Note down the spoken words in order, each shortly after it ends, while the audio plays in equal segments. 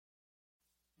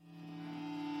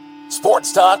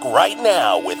Sports Talk right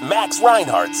now with Max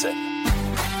Reinhardtson.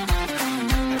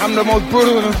 I'm the most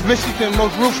brutal and vicious and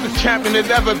most ruthless champion there's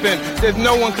ever been. There's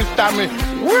no one can stop me.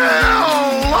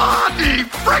 Well, Lottie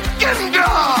frickin'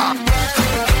 God!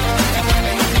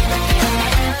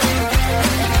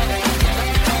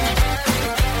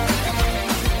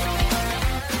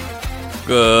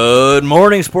 Good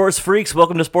morning, sports freaks.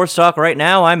 Welcome to Sports Talk right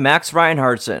now. I'm Max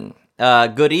Reinhardtson.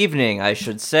 Good evening, I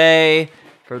should say,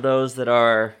 for those that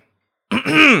are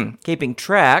keeping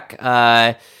track.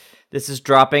 This is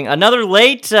dropping another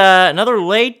late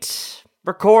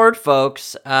record,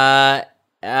 folks. What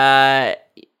is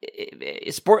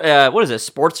this?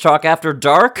 Sports Talk After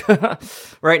Dark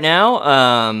right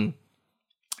now.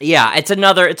 Yeah, it's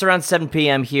around 7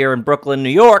 p.m. here in Brooklyn, New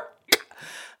York.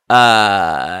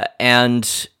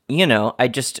 And you know,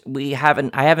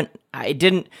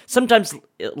 sometimes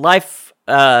life,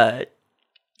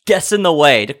 gets in the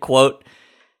way,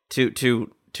 to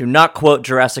not quote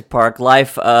Jurassic Park.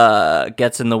 Life,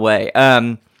 gets in the way.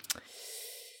 But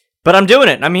I'm doing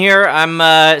it. I'm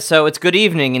here. So it's good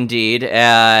evening indeed.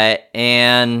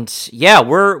 And yeah,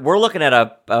 we're looking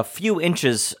at a few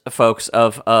inches, folks,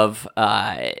 of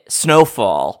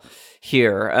snowfall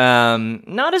here.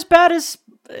 Not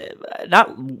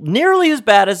nearly as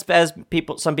bad as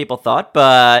some people thought,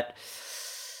 but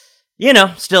you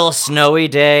know, still a snowy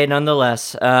day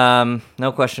nonetheless.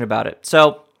 No question about it.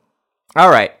 So, all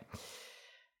right.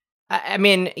 I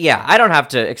mean, yeah, I don't have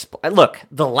to explain. Look,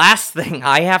 the last thing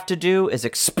I have to do is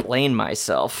explain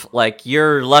myself. Like,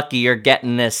 you're lucky you're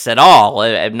getting this at all,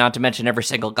 not to mention every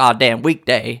single goddamn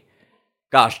weekday.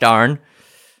 Gosh darn.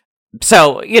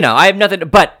 So, you know, I have nothing to,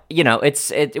 but, you know,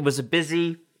 it was a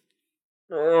busy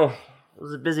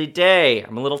day.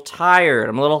 I'm a little tired.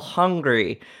 I'm a little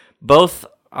hungry. Both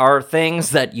are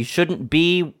things that you shouldn't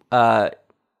be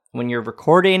when you're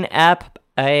recording a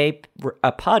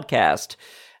podcast.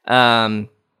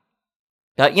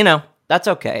 But you know, that's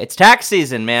okay. It's tax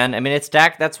season, man. I mean, it's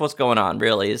tax. That's what's going on.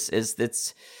 Really, it's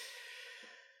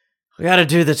we got to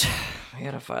do we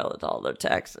got to file all their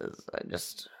taxes. I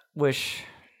just wish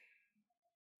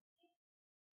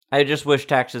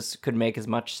taxes could make as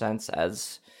much sense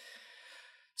as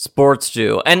sports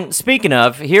do. And speaking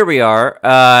of, here we are.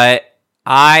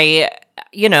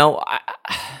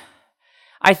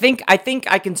 I think I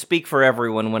can speak for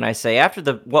everyone when I say after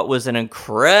what was an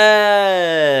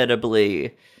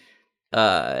incredibly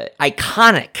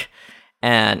iconic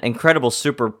and incredible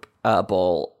Super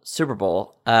Bowl.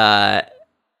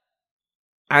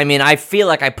 I mean, I feel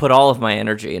like I put all of my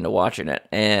energy into watching it,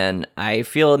 and I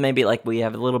feel maybe like we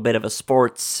have a little bit of a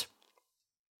sports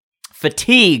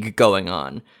fatigue going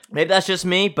on. Maybe that's just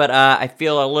me, but I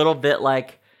feel a little bit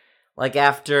like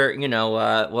after, you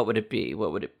know, what would it be?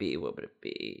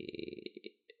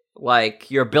 Like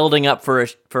you're building up for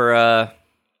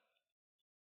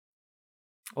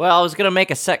well, I was gonna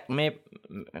make I'm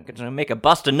gonna make a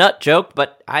bust a nut joke,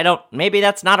 but maybe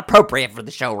that's not appropriate for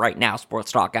the show right now,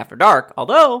 Sports Talk After Dark,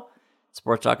 although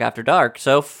Sports Talk After Dark,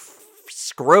 so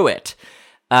screw it.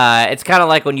 It's kind of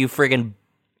like when you friggin'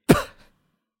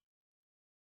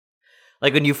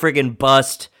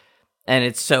 bust, and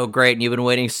it's so great, and you've been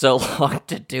waiting so long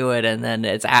to do it, and then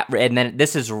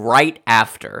this is right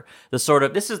after this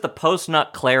is the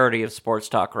post-nut clarity of sports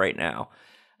talk right now.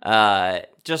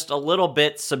 Just a little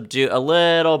bit subdued, a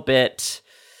little bit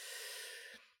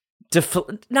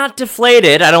not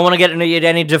deflated. I don't want to get into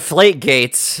any deflate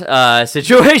gates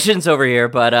situations over here,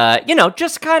 but you know,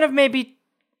 just kind of maybe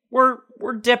we're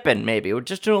dipping. Maybe we're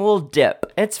just doing a little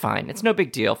dip. It's fine. It's no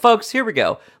big deal, folks. Here we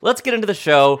go. Let's get into the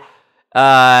show.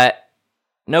 No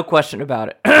question about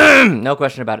it. No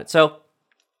question about it. So,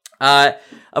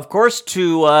 of course,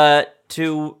 to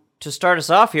start us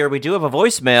off here, we do have a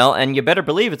voicemail, and you better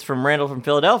believe it's from Randall from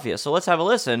Philadelphia. So let's have a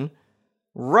listen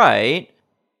right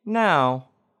now.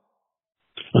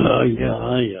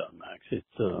 Yeah, Max.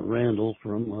 It's Randall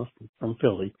from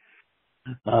Philly.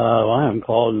 I haven't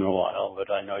called in a while,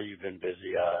 but I know you've been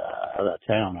busy out of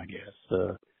town, I guess.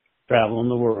 Traveling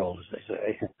the world, as they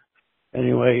say.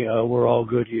 Anyway, we're all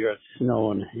good here. It's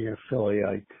snowing here in Philly.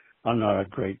 I'm not I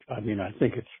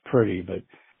think it's pretty, but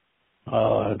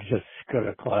I'm just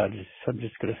gonna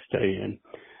stay in.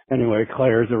 Anyway,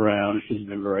 Claire's around. She's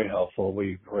been very helpful.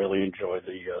 We really enjoyed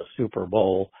the Super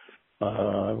Bowl.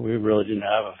 We really didn't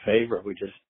have a favorite. We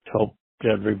just hoped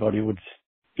everybody would,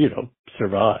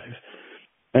 survive.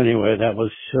 Anyway, that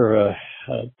was sure a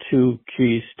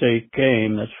 2-cheesesteak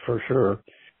game, that's for sure.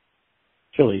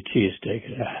 Philly cheesesteak,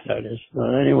 that is.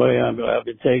 But anyway, I've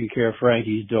been taking care of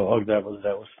Frankie's dog. That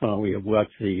was fun. We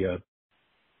watched the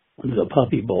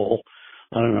Puppy Bowl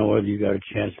I don't know whether you got a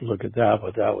chance to look at that,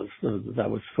 but that was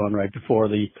fun right before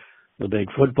the big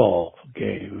football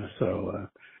game. So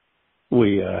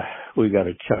we got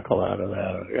a chuckle out of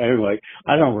that. Anyway,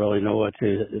 I don't really know what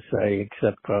to say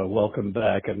except welcome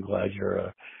back. I'm glad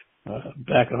you're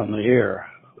back on the air.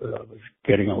 I was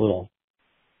getting a little,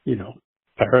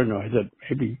 paranoid that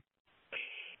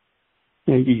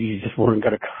maybe you just weren't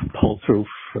going to pull through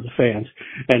for the fans.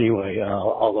 Anyway,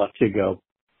 I'll let you go.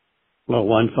 Well,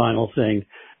 one final thing.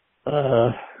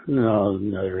 No,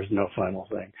 there is no final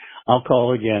thing. I'll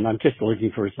call again. I'm just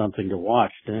looking for something to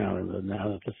watch now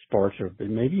that the sports are,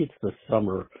 maybe it's the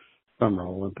summer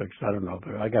Olympics. I don't know,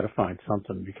 but I got to find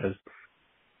something because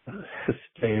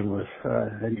staying with,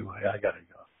 anyway, I got to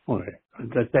go. Okay.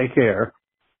 Take care.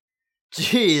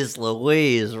 Jeez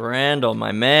Louise, Randall,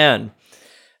 my man.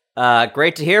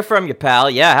 Great to hear from you, pal.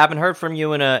 Yeah, I haven't heard from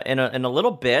you in a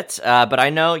little bit, but I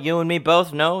know you and me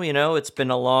both know, it's been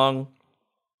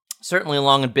certainly a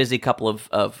long and busy couple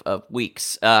of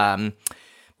weeks.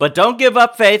 But don't give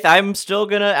up faith. I'm still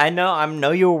gonna, I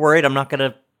know you were worried. I'm not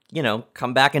gonna,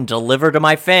 come back and deliver to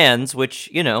my fans, which,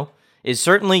 is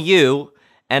certainly you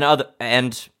and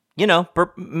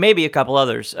maybe a couple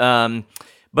others.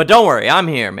 But don't worry, I'm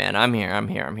here, man. I'm here.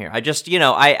 I just,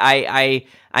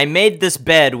 I made this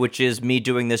bed, which is me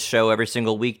doing this show every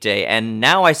single weekday, and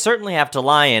now I certainly have to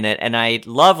lie in it, and I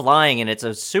love lying in it. It's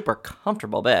a super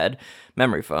comfortable bed,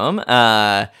 memory foam,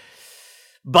 but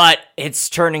it's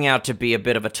turning out to be a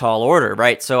bit of a tall order,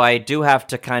 right? So I do have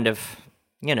to kind of,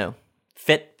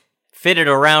 fit it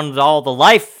around all the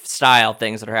lifestyle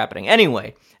things that are happening.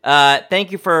 Anyway,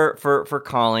 thank you for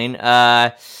calling.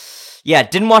 Yeah,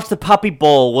 didn't watch the Puppy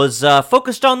Bowl, was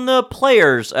focused on the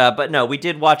players, but no, we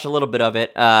did watch a little bit of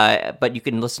it, but you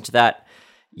can listen to that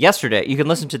yesterday. You can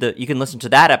listen to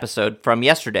that episode from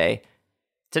yesterday,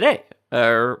 today,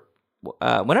 or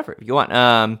whenever you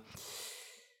want.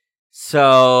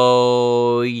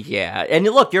 So yeah, and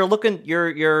look, you're looking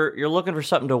for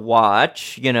something to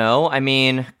watch, I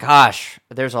mean, gosh,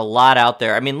 there's a lot out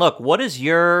there. I mean, look,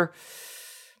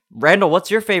 Randall, what's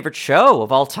your favorite show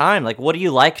of all time? Like, what do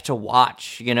you like to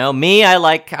watch? Me, I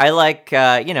like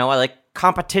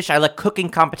competition. I like cooking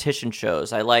competition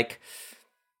shows. I like,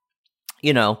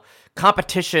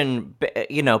 competition,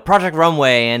 Project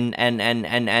Runway and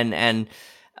the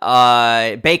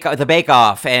Bake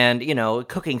Off and,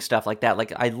 cooking stuff like that.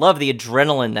 Like, I love the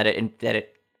adrenaline that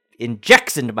it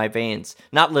injects into my veins.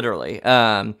 Not literally.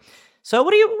 So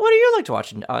what do you like to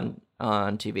watch on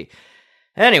TV?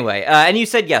 Anyway, and you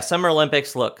said, Summer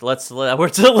Olympics. Look, let's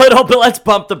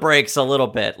bump the brakes a little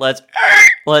bit. Let's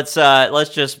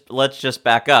just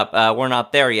back up. We're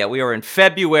not there yet. We are in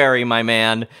February, my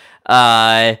man.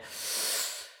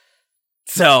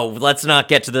 So let's not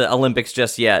get to the Olympics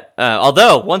just yet.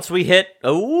 Although once we hit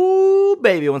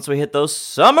those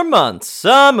summer months,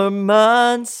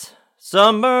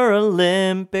 Summer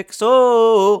Olympics.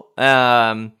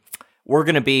 We're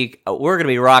gonna be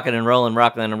rocking and rolling,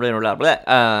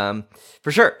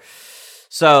 for sure.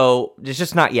 So it's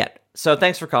just not yet. So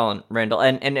thanks for calling, Randall.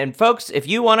 And folks, if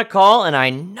you want to call, and I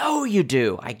know you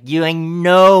do, I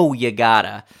know you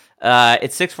gotta.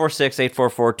 It's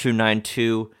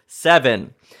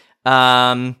 646-844-2927.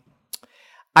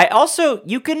 I also,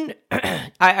 you can.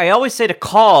 I always say to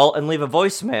call and leave a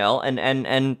voicemail,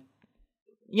 and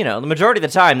the majority of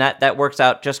the time that works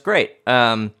out just great.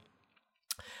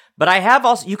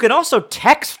 But you can also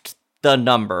text the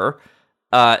number,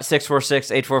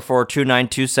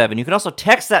 646-844-2927. You can also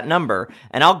text that number,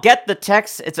 and I'll get the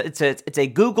text. It's a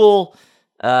Google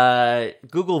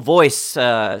Voice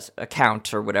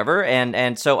account or whatever,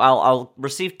 and so I'll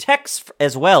receive texts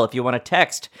as well if you want to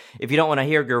text. If you don't want to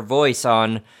hear your voice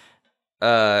on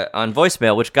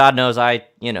voicemail, which God knows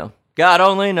God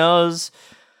only knows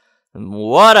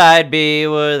what I'd be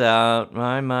without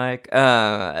my mic.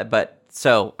 But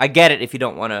so I get it if you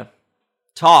don't want to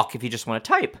talk, if you just want to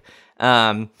type.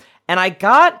 And I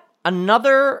got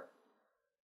another.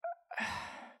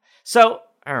 So,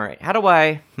 all right, how do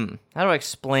I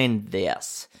explain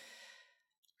this?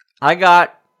 I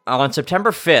got on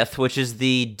September 5th, which is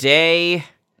the day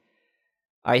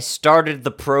I started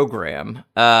the program.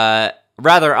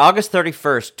 Rather, August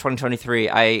 31st, 2023,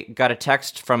 I got a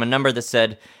text from a number that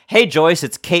said, "Hey Joyce,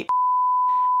 it's Kate."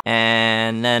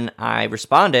 And then I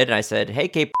responded, and I said, "Hey,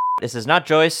 Kate, this is not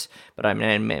Joyce, but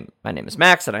my name is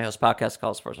Max, and I host a podcast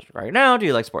called Sports Right Now. Do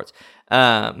you like sports?"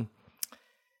 And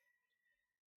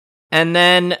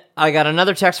then I got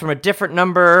another text from a different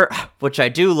number, which I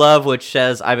do love, which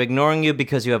says, "I'm ignoring you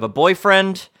because you have a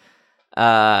boyfriend."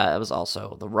 That was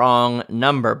also the wrong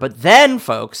number. But then,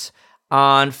 folks,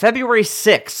 on February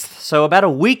 6th, so about a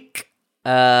week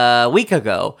a week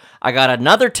ago, I got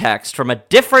another text from a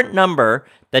different number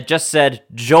that just said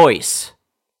Joyce.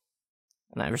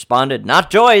 And I responded, not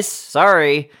Joyce,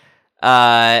 sorry.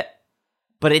 But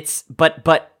it's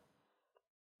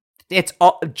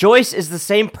Joyce is the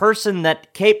same person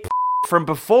that Kate from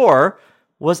before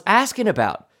was asking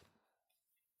about.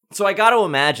 So I got to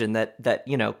imagine that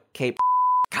Kate,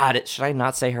 God, should I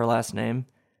not say her last name?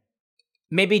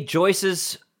 Maybe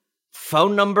Joyce's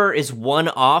phone number is one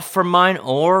off from mine,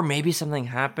 or maybe something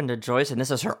happened to Joyce and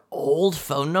this is her old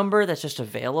phone number that's just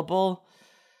available.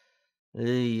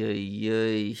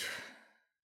 You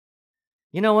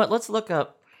know what? Let's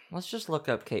just look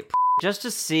up Kate just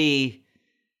to see.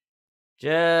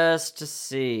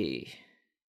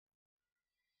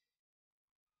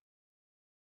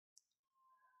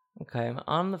 Okay, I'm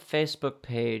on the Facebook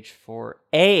page for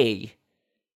a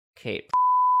Kate.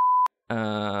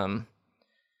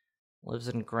 Lives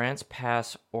in Grants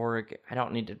Pass, Oregon.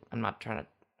 I'm not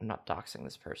doxing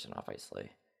this person, obviously.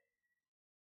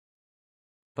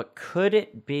 But could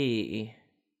it be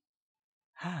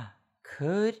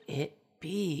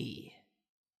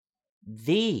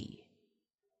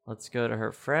let's go to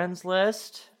her friends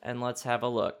list and let's have a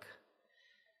look.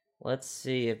 Let's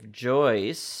see if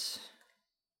Joyce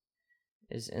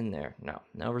is in there.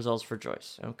 No results for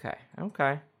Joyce. Okay.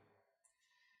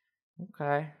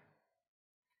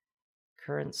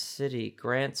 Current city,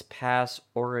 Grants Pass,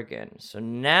 Oregon. So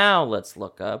now let's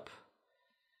look up.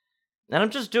 And I'm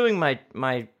just doing my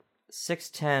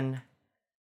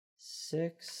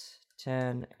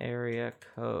 610 area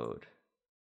code.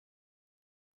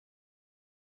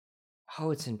 Oh,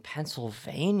 it's in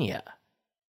Pennsylvania.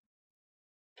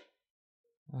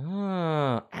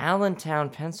 Oh, Allentown,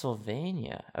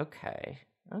 Pennsylvania. Okay.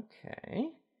 I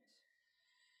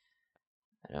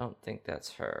don't think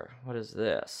that's her. What is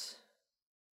this?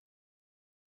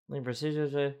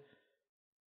 Procedures.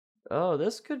 Oh,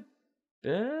 this could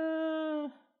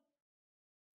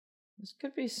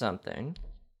be something.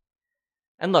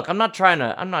 And look, I'm not trying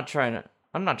to,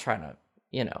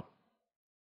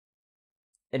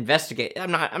 investigate.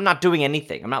 I'm not doing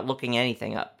anything. I'm not looking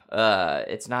anything up.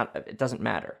 It doesn't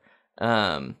matter.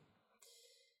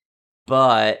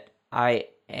 But I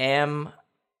am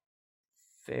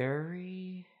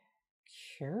very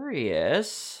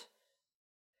curious.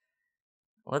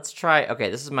 Let's try. Okay,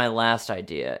 this is my last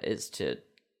idea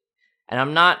and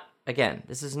I'm not, again,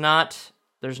 there's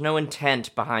no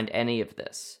intent behind any of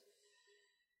this.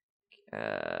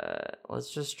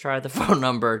 Let's just try the phone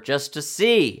number just to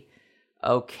see.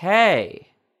 Okay.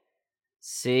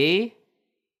 See?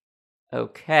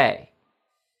 Okay.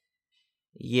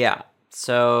 Yeah.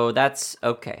 So that's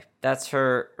okay. That's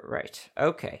her, right.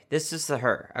 Okay. This is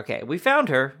her. Okay, we found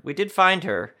her. We did find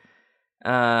her.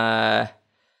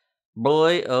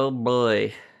 Boy, oh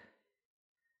boy.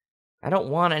 I don't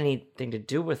want anything to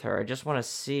do with her. I just want to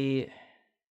see.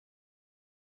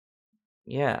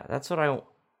 Yeah, that's what I.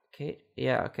 Okay.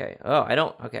 Yeah. Okay. Oh, I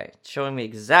don't. Okay, it's showing me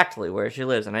exactly where she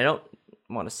lives, and I don't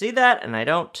want to see that, and I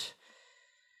don't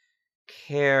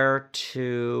care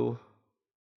to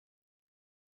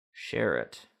share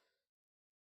it.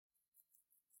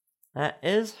 That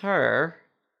is her.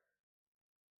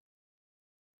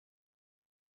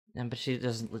 But she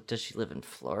doesn't. Does she live in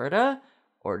Florida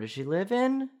or does she live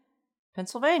in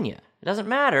Pennsylvania? It doesn't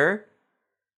matter.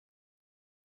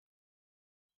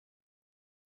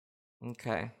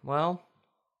 Okay, well,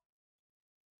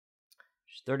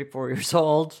 she's 34 years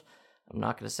old. I'm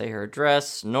not going to say her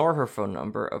address nor her phone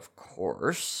number, of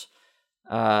course.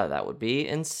 That would be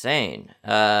insane.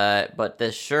 But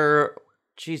this sure,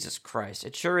 Jesus Christ,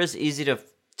 it sure is easy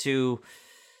to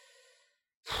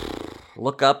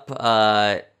look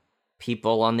up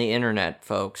people on the internet,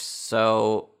 folks.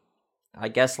 So I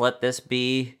guess let this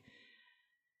be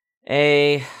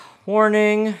a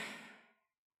warning.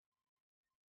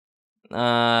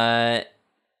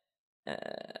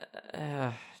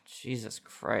 Jesus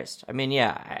Christ. I mean,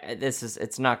 yeah,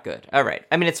 it's not good. All right.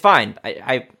 I mean, it's fine.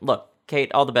 I look,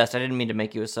 Kate, all the best. I didn't mean to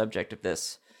make you a subject of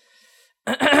this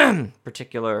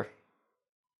particular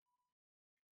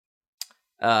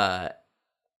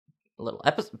little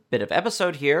bit of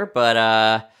episode here,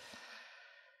 but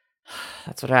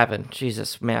that's what happened.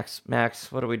 Jesus, Max,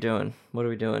 what are we doing?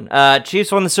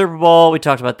 Chiefs won the Super Bowl. We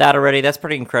talked about that already. That's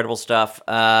pretty incredible stuff.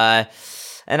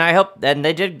 And I hope, and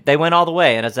they went all the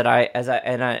way. And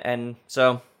and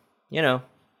so,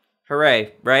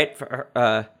 hooray, right?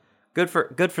 Good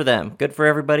for them. Good for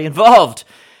everybody involved.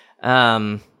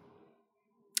 I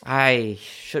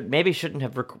shouldn't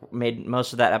have made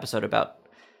most of that episode about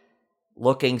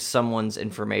looking someone's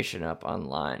information up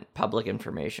online. Public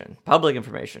information. Public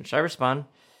information. Should I respond?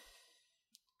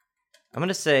 I'm going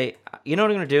to say, you know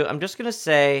what I'm going to do? I'm just going to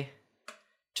say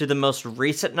to the most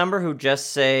recent number who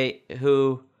just texted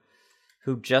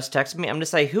me, I'm going to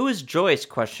say, who is Joyce, ?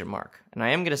 And I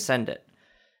am going to send it.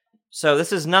 So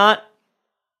this is not,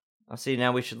 I'll see,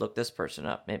 now we should look this person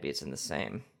up. Maybe it's in the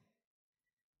same.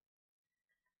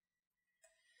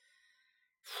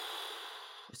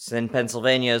 It's in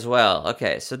Pennsylvania as well.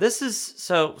 Okay, so this is,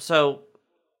 so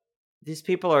these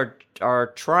people are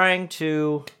trying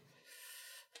to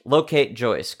locate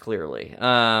Joyce, clearly.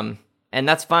 And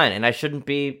that's fine, and I shouldn't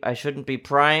be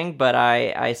prying, but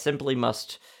I simply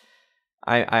must,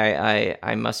 I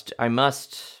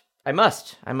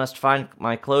must find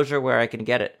my closure where I can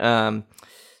get it.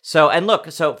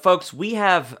 So folks, we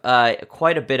have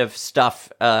quite a bit of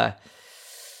stuff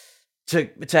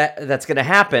that's going to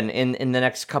happen in the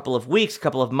next couple of weeks,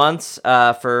 couple of months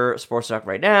for Sports Talk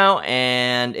Right Now,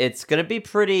 and it's going to be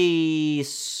pretty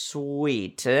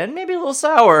sweet and maybe a little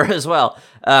sour as well.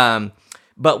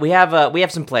 But we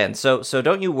have some plans, so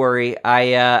don't you worry.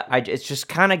 It's just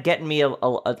kind of getting me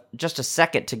just a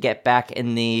second to get back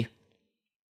in the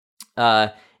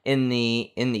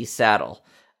saddle.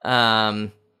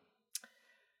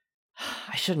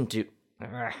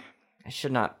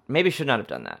 Should not have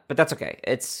done that, but that's okay.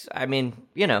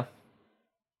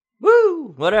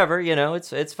 Woo, whatever,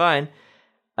 it's fine.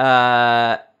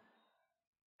 I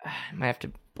might have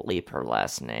to bleep her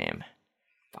last name.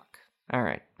 Fuck. All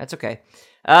right, that's okay.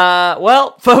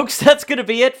 Well, folks, that's gonna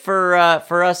be it for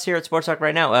us here at Sports Talk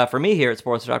Right Now. For me here at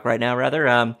Sports Talk Right Now, rather.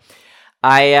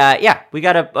 We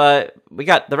got the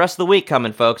rest of the week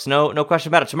coming, folks. No question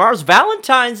about it. Tomorrow's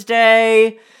Valentine's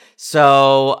Day.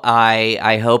 So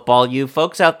I hope all you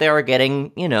folks out there are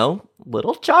getting,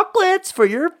 little chocolates for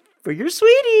your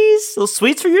sweeties, little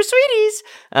sweets for your sweeties.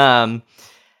 Or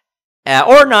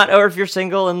not, or if you're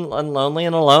single and lonely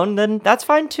and alone, then that's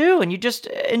fine too. And you just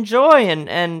enjoy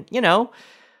and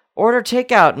order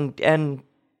takeout and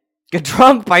get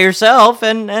drunk by yourself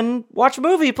and watch a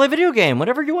movie, play a video game,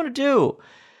 whatever you want to do.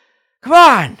 Come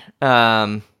on.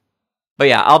 But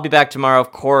yeah, I'll be back tomorrow,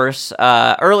 of course.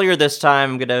 Earlier this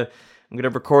time, I'm gonna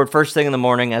record first thing in the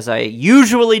morning, as I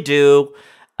usually do.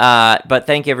 But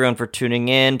thank you, everyone, for tuning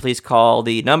in. Please call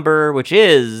the number, which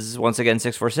is, once again,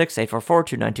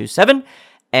 646-844-2927,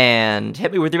 and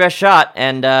hit me with your best shot.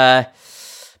 And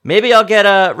maybe I'll get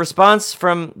a response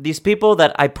from these people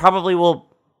that I probably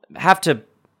will have to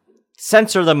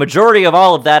censor the majority of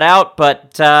all of that out.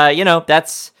 But,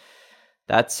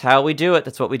 that's how we do it.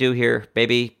 That's what we do here,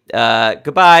 baby.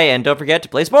 Goodbye, and don't forget to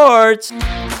play sports.